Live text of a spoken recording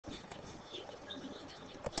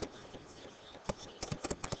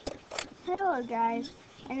Hello guys,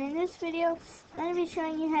 and in this video I'm going to be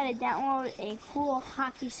showing you how to download a cool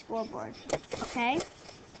hockey scoreboard. Okay,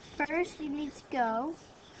 first you need to go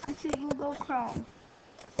to Google Chrome,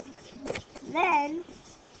 then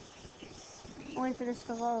wait for this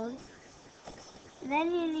to load, then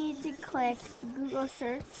you need to click Google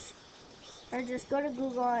search, or just go to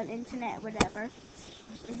Google on internet, whatever,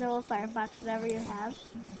 Mozilla, Firefox, whatever you have,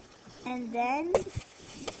 and then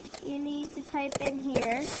you need to type in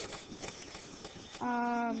here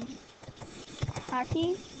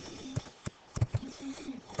hockey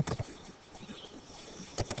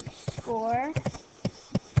score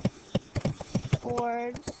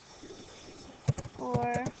boards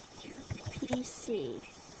for PC.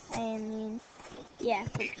 I mean, yeah,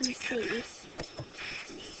 for PCs.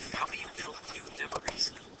 How do you build new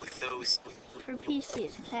memories with those? For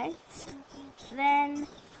PCs, okay? Then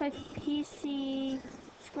click PC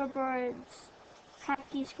scoreboards,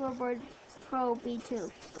 hockey scoreboard Pro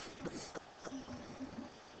B2.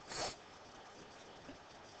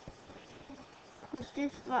 Click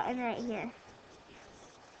this button right here.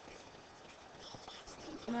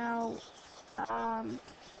 Now, there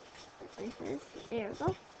we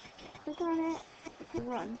go. Click on it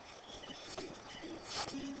and run.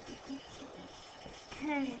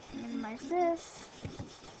 Okay, minimize this.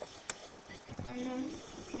 And then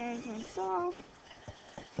parent install.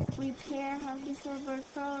 Repair hockey scoreboard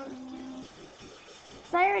Pro.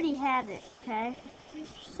 So I already have it, okay?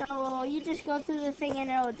 So you just go through the thing and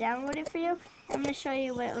it'll download it for you. I'm going to show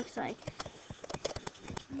you what it looks like.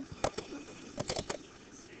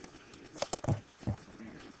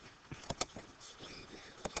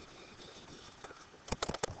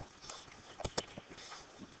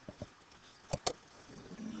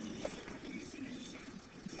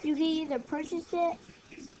 You can either purchase it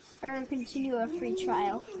or continue a free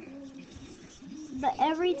trial. But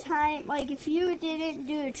every time, like if you didn't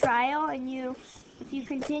do a trial and if you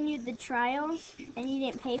continued the trial and you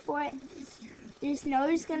didn't pay for it, this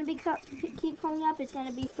notice is going to be keep coming up. It's going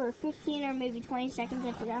to be for 15 or maybe 20 seconds.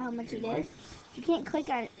 I forgot how much it is. You can't click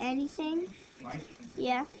on anything.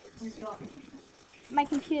 Yeah. My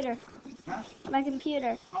computer. My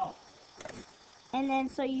computer. And then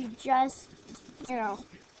so you just, you know,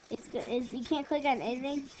 it's good. You can't click on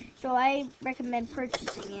anything. So I recommend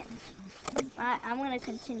purchasing it. I'm going to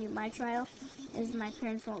continue my trial as my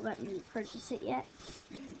parents won't let me purchase it yet.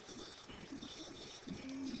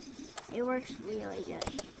 It works really good.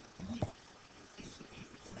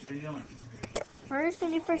 What are you doing? First,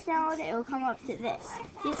 when you first download it, it will come up to this.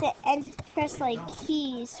 You have to press like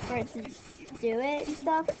keys for it to do it and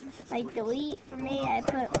stuff. Like delete for me, I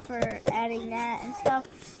put for adding that and stuff.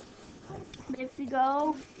 But if you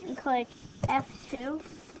go and click F2,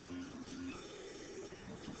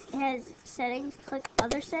 it has settings. Click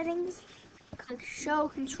other settings. Click show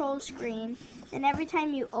control screen. And every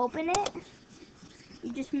time you open it,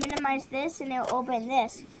 you just minimize this and it'll open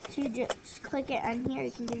this. So you just click it on here.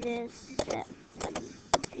 You can do this,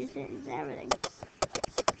 use it and everything.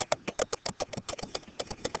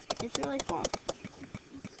 It's really cool.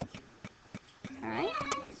 Alright.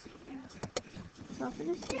 So for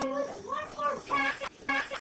this video.